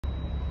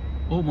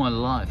All my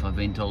life I've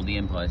been told the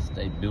Empire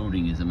State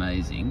Building is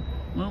amazing.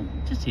 Well,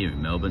 just here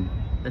in Melbourne,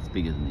 that's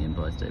bigger than the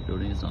Empire State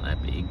Building. It's not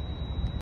that big.